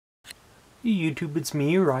YouTube, it's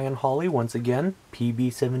me, Ryan Hawley, once again,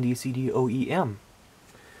 PB70CDOEM.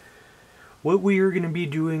 What we are going to be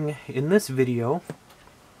doing in this video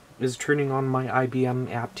is turning on my IBM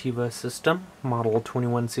Aptiva system, model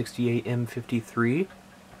 2168M53.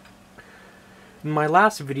 In my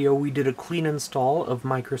last video, we did a clean install of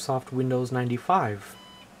Microsoft Windows 95,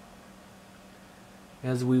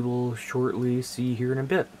 as we will shortly see here in a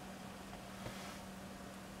bit.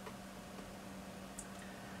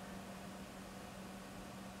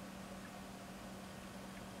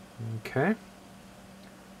 Okay,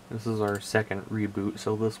 this is our second reboot,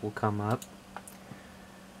 so this will come up.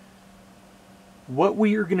 What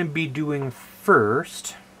we are going to be doing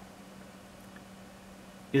first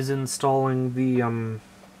is installing the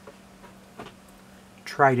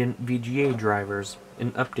Trident VGA drivers,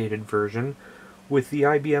 an updated version, with the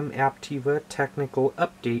IBM Aptiva Technical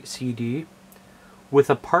Update CD with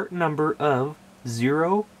a part number of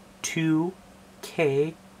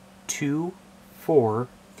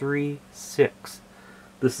 02K2436.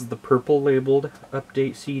 This is the purple labeled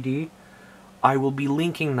update CD. I will be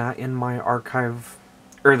linking that in my archive,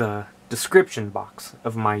 or the description box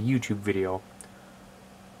of my YouTube video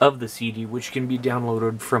of the CD, which can be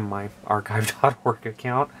downloaded from my archive.org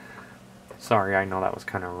account. Sorry, I know that was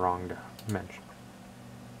kind of wrong to mention.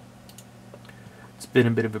 It's been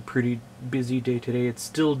a bit of a pretty busy day today. It's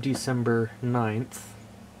still December 9th.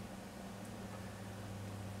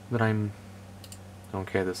 But I'm...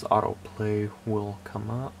 Okay, this autoplay will come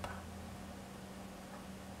up.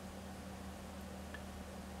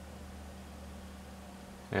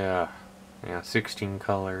 Yeah, 16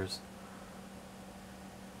 colors.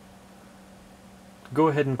 Go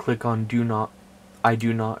ahead and click on I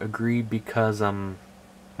do not agree because, well,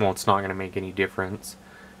 it's not going to make any difference.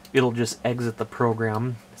 It'll just exit the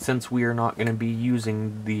program since we are not going to be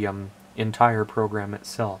using the entire program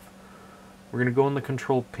itself. We're going to go in the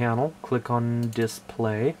control panel, click on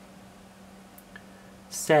Display,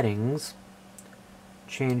 Settings,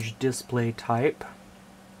 change Display Type,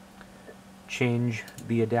 change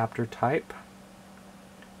the adapter type.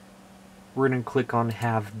 We're going to click on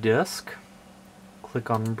Have Disk,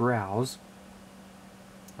 click on Browse.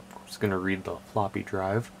 I'm just going to read the floppy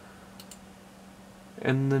drive.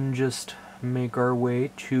 And then just make our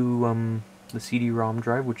way to the CD-ROM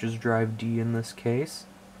drive, which is drive D in this case.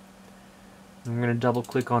 I'm going to double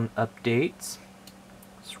click on Updates,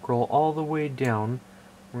 scroll all the way down,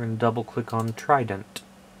 we're going to double click on Trident.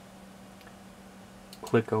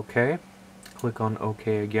 Click OK, click on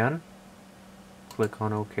OK again, click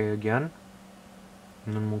on OK again,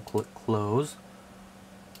 and then we'll click Close.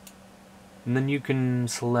 And then you can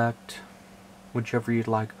select whichever you'd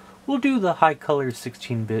like. We'll do the high color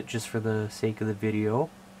 16-bit just for the sake of the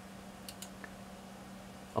video.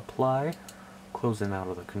 Apply. Closing out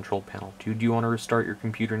of the control panel too. Do you want to restart your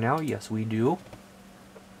computer now? Yes, we do.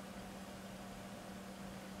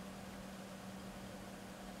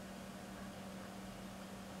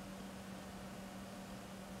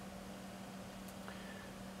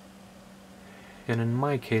 And in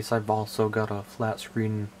my case, I've also got a flat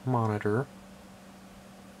screen monitor.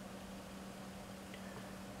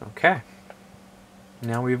 Okay.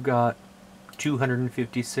 Now we've got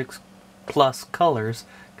 256 plus colors,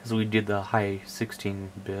 because we did the high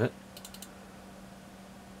 16-bit.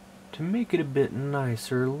 To make it a bit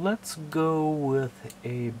nicer, let's go with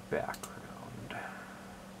a background.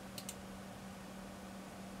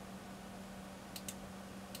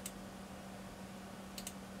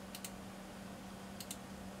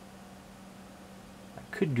 I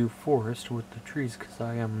could do forest with the trees, because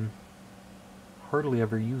I hardly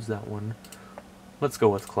ever use that one. Let's go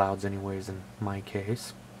with clouds anyways in my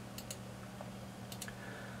case.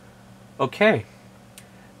 Okay,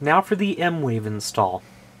 now for the Mwave install.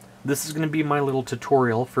 This is going to be my little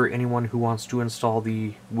tutorial for anyone who wants to install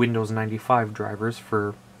the Windows 95 drivers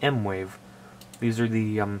for Mwave. These are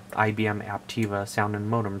the IBM Aptiva sound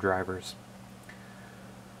and modem drivers.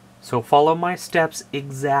 So follow my steps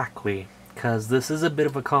exactly, because this is a bit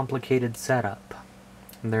of a complicated setup.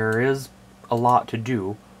 There is a lot to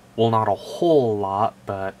do. Well, not a whole lot,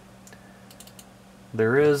 but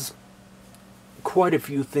there is quite a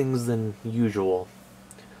few things than usual.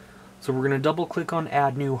 So we're going to double click on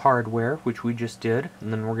Add New Hardware, which we just did,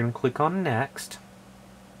 and then we're going to click on Next.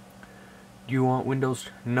 Do you want Windows?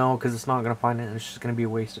 No, because it's not going to find it, and it's just going to be a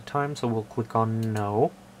waste of time, so we'll click on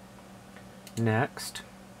No. Next.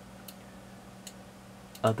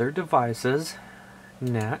 Other Devices.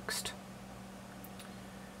 Next.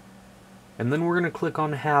 And then we're going to click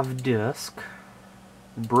on Have Disk.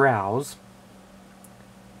 Browse.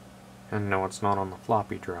 And no, it's not on the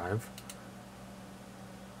floppy drive.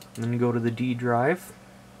 And then go to the D drive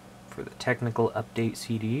for the Technical Update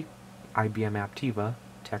CD, IBM Aptiva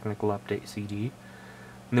Technical Update CD.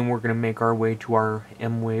 And then we're going to make our way to our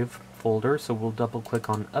Mwave folder, so we'll double click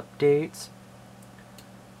on Updates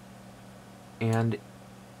and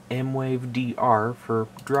Mwave DR for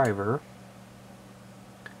driver,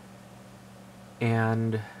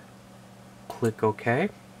 and click OK.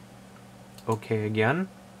 OK again.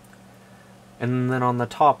 And then on the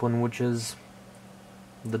top one, which is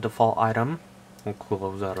the default item, we'll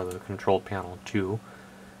close out of the control panel too.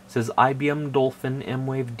 It says IBM Dolphin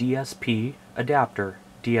Mwave DSP adapter.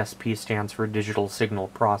 DSP stands for Digital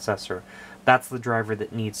Signal Processor. That's the driver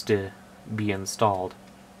that needs to be installed.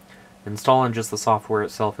 Installing just the software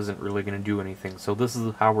itself isn't really going to do anything, so this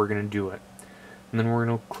is how we're going to do it. And then we're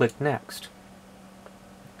going to click Next.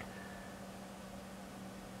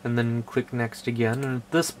 And then click Next again, and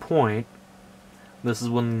at this point, this is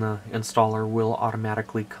when the installer will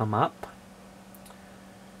automatically come up.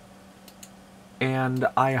 And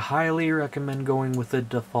I highly recommend going with the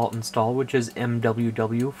default install, which is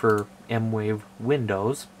MWW for Mwave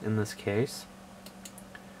Windows in this case.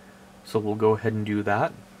 So we'll go ahead and do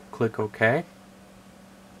that. Click OK.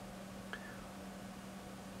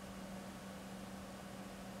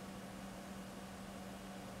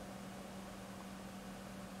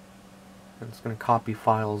 And it's going to copy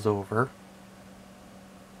files over.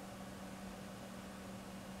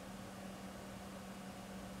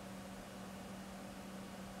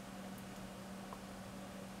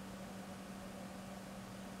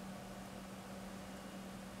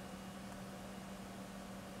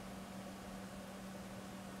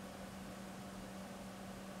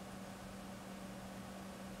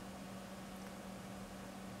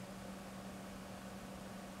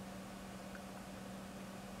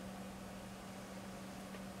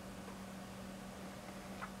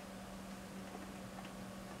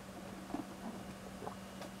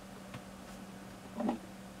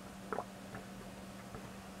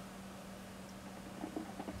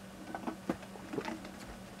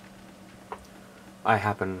 I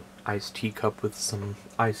have an iced teacup with some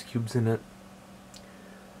ice cubes in it.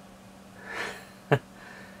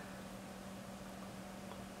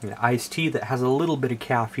 Iced tea that has a little bit of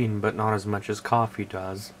caffeine, but not as much as coffee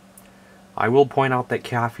does. I will point out that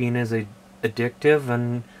caffeine is addictive,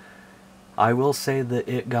 and I will say that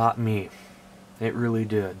it got me. It really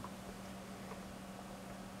did.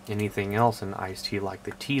 Anything else in iced tea, like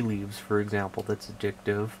the tea leaves, for example, that's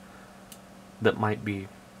addictive, that might be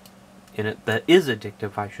in it, that is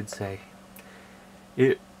addictive, I should say.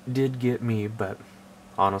 It did get me, but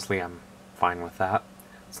honestly, I'm fine with that.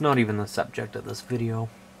 It's not even the subject of this video.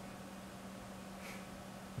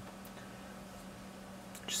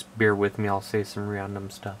 Just bear with me, I'll say some random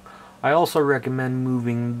stuff. I also recommend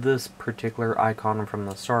moving this particular icon from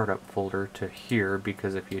the startup folder to here,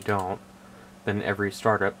 because if you don't, then every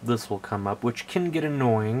startup this will come up, which can get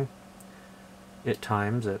annoying at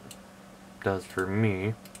times. It does for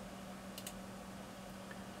me.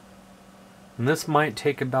 And this might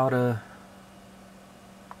take about a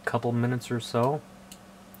couple minutes or so.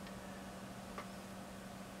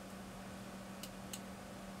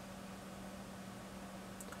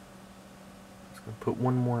 Just going to put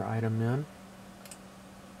one more item in.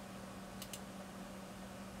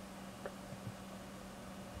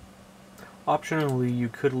 Optionally, you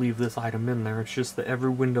could leave this item in there. It's just that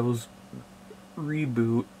every Windows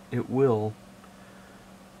reboot, it will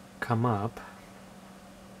come up.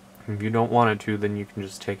 If you don't want it to, then you can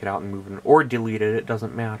just take it out and move it, or delete it, it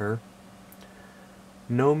doesn't matter.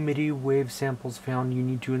 No MIDI wave samples found. You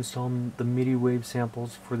need to install the MIDI wave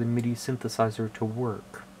samples for the MIDI synthesizer to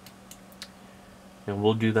work. And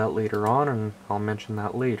we'll do that later on, and I'll mention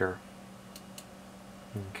that later.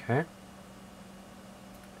 Okay.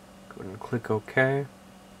 Go ahead and click OK. And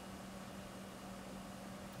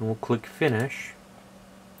we'll click Finish.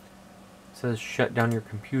 It says shut down your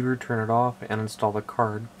computer, turn it off, and install the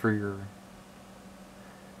card for your...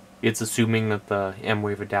 It's assuming that the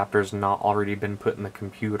Mwave adapter has not already been put in the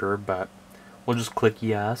computer, but we'll just click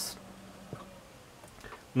yes.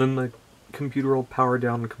 And then the computer will power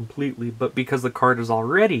down completely, but because the card is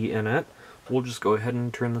already in it, we'll just go ahead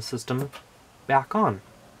and turn the system back on.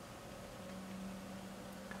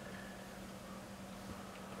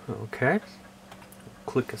 Okay.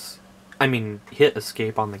 Hit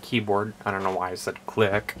escape on the keyboard. I don't know why I said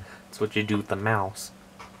click. That's what you do with the mouse.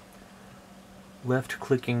 Left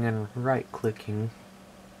clicking and right clicking.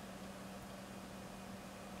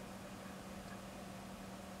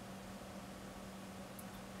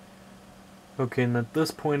 Okay, and at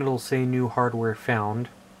this point it'll say new hardware found.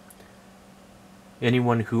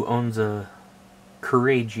 Anyone who owns a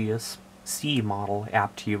Courageous C model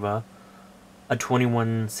Aptiva, a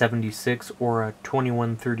 2176 or a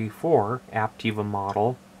 2134 Aptiva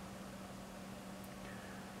model,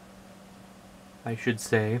 I should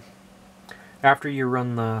say, after you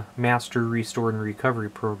run the Master Restore and Recovery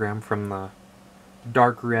program from the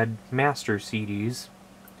dark red Master CDs,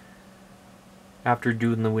 after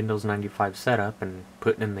doing the Windows 95 setup and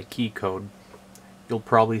putting in the key code, you'll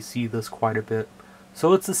probably see this quite a bit.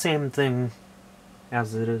 So it's the same thing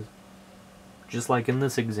as it is, just like in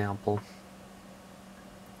this example.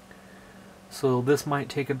 So this might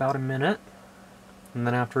take about a minute, and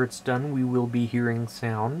then after it's done we will be hearing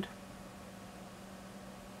sound.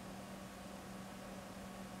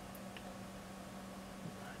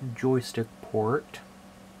 Joystick port.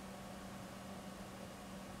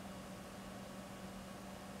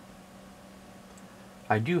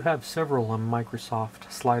 I do have several Microsoft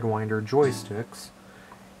Slidewinder joysticks,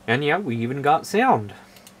 and yeah, we even got sound.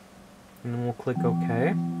 And then we'll click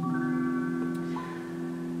OK.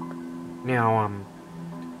 Now,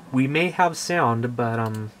 we may have sound, but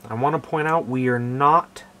I want to point out we are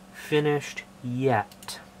not finished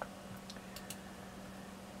yet.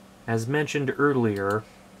 As mentioned earlier,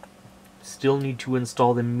 still need to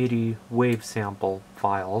install the Midi wave sample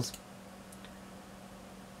files.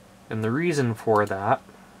 And the reason for that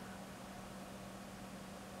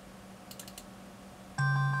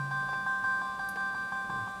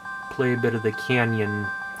play a bit of the Canyon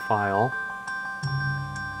file.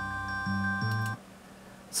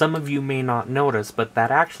 Some of you may not notice, but that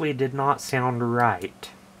actually did not sound right.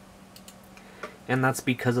 And that's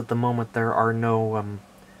because at the moment there are no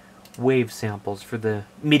wave samples for the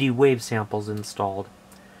Midi wave samples installed.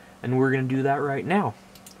 And we're going to do that right now.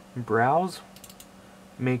 Browse,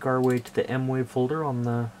 make our way to the Mwave folder on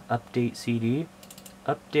the update CD,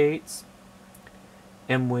 updates,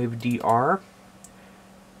 Mwave DR,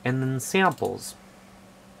 and then samples.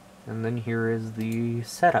 And then here is the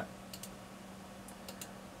setup.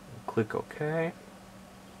 Click OK.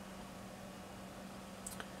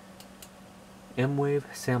 Mwave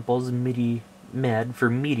samples MIDI med for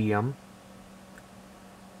medium.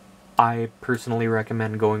 I personally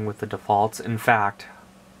recommend going with the defaults. In fact,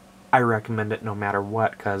 I recommend it no matter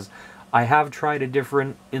what, because I have tried a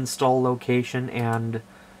different install location and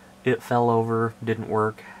it fell over, didn't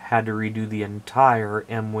work, had to redo the entire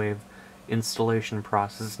Mwave installation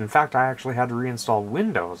process. In fact, I actually had to reinstall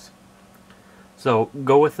Windows. So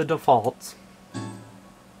go with the defaults.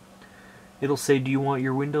 It'll say, do you want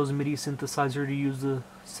your Windows MIDI synthesizer to use the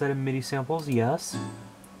set of MIDI samples? Yes.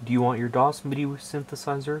 Do you want your DOS MIDI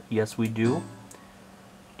synthesizer? Yes, we do.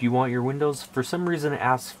 Do you want your Windows? For some reason it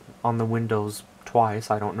asks on the Windows twice.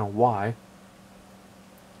 I don't know why.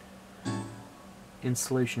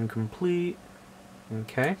 Installation complete.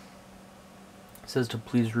 Okay. It says to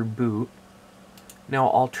please reboot. Now,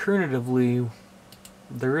 alternatively,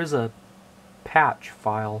 there is a patch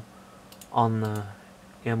file on the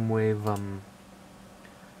Mwave.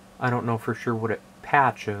 I don't know for sure what it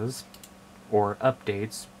patches or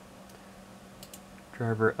updates.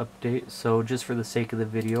 Driver update. So just for the sake of the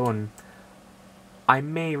video, and I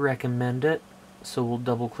may recommend it, so we'll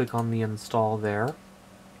double click on the install there.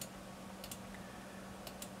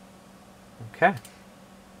 Okay.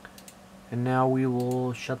 And now we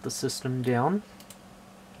will shut the system down.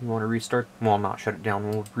 You want to restart, well, not shut it down,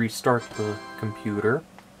 we'll restart the computer.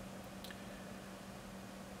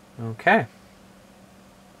 Okay.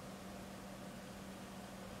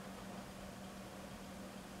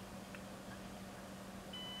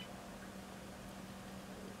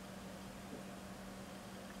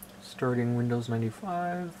 Starting Windows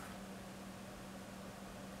 95.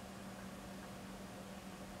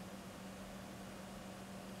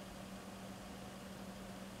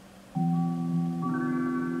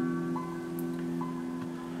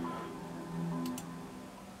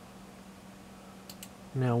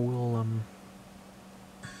 Now we'll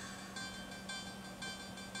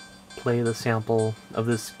play the sample of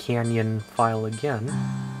this Canyon file again.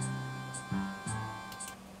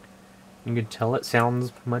 You can tell it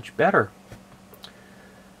sounds much better.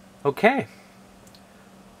 Okay.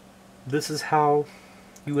 This is how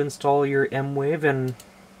you install your Mwave and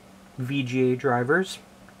VGA drivers,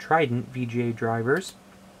 Trident VGA drivers.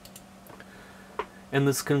 And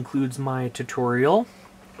this concludes my tutorial.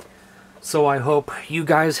 So I hope you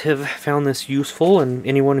guys have found this useful, and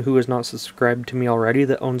anyone who has not subscribed to me already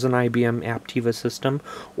that owns an IBM Aptiva system,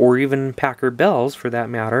 or even Packard Bells for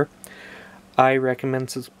that matter, I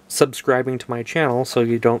recommend subscribing to my channel so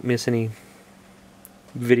you don't miss any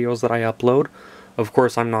videos that I upload. Of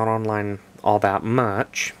course, I'm not online all that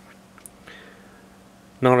much.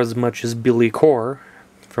 Not as much as Billy Coore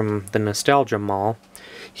from the Nostalgia Mall.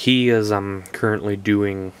 He is currently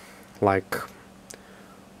doing like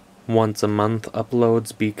once a month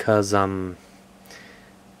uploads because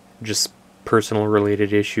just personal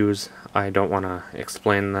related issues. I don't want to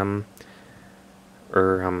explain them,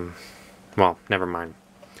 or well, never mind.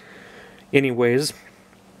 Anyways,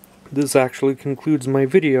 this actually concludes my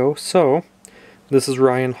video. So this is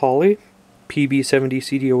Ryan Hawley,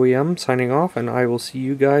 PB70CDOEM, signing off, and I will see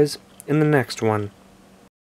you guys in the next one.